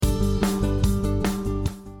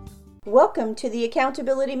Welcome to the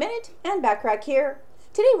Accountability Minute, and Backrack here.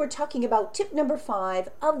 Today we're talking about tip number 5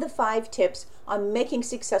 of the 5 tips on making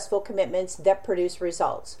successful commitments that produce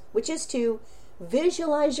results, which is to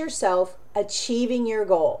visualize yourself achieving your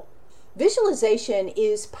goal. Visualization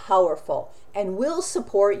is powerful and will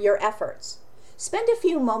support your efforts. Spend a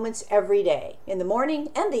few moments every day, in the morning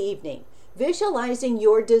and the evening, visualizing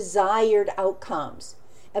your desired outcomes.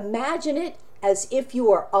 Imagine it as if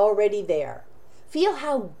you are already there. Feel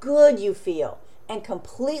how good you feel and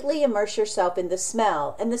completely immerse yourself in the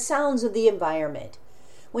smell and the sounds of the environment.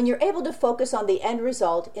 When you're able to focus on the end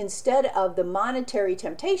result instead of the monetary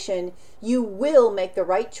temptation, you will make the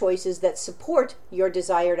right choices that support your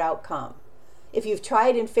desired outcome. If you've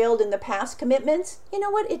tried and failed in the past commitments, you know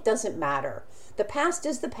what? It doesn't matter. The past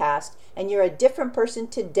is the past, and you're a different person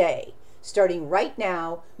today. Starting right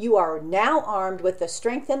now, you are now armed with the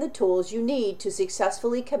strength and the tools you need to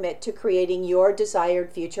successfully commit to creating your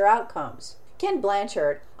desired future outcomes. Ken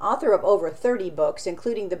Blanchard, author of over 30 books,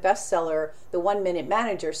 including the bestseller The 1 Minute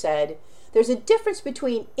Manager, said, "There's a difference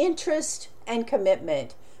between interest and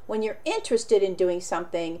commitment. When you're interested in doing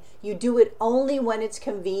something, you do it only when it's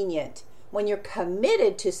convenient. When you're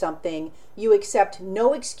committed to something, you accept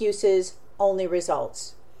no excuses, only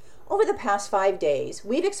results." Over the past 5 days,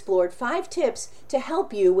 we've explored 5 tips to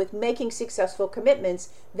help you with making successful commitments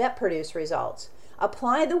that produce results.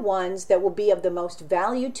 Apply the ones that will be of the most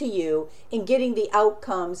value to you in getting the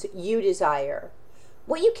outcomes you desire.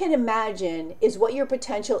 What you can imagine is what your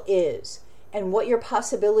potential is and what your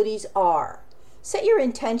possibilities are. Set your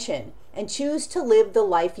intention and choose to live the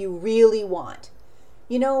life you really want.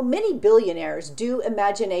 You know, many billionaires do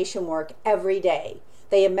imagination work every day.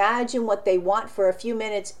 They imagine what they want for a few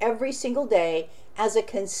minutes every single day as a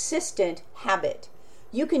consistent habit.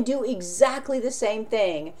 You can do exactly the same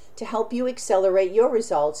thing to help you accelerate your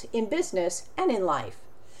results in business and in life.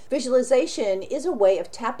 Visualization is a way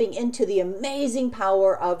of tapping into the amazing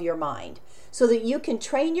power of your mind so that you can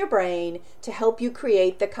train your brain to help you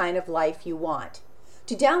create the kind of life you want.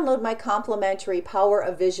 To download my complimentary Power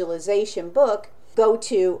of Visualization book, go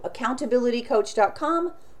to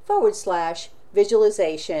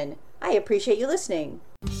accountabilitycoach.com/visualization. I appreciate you listening.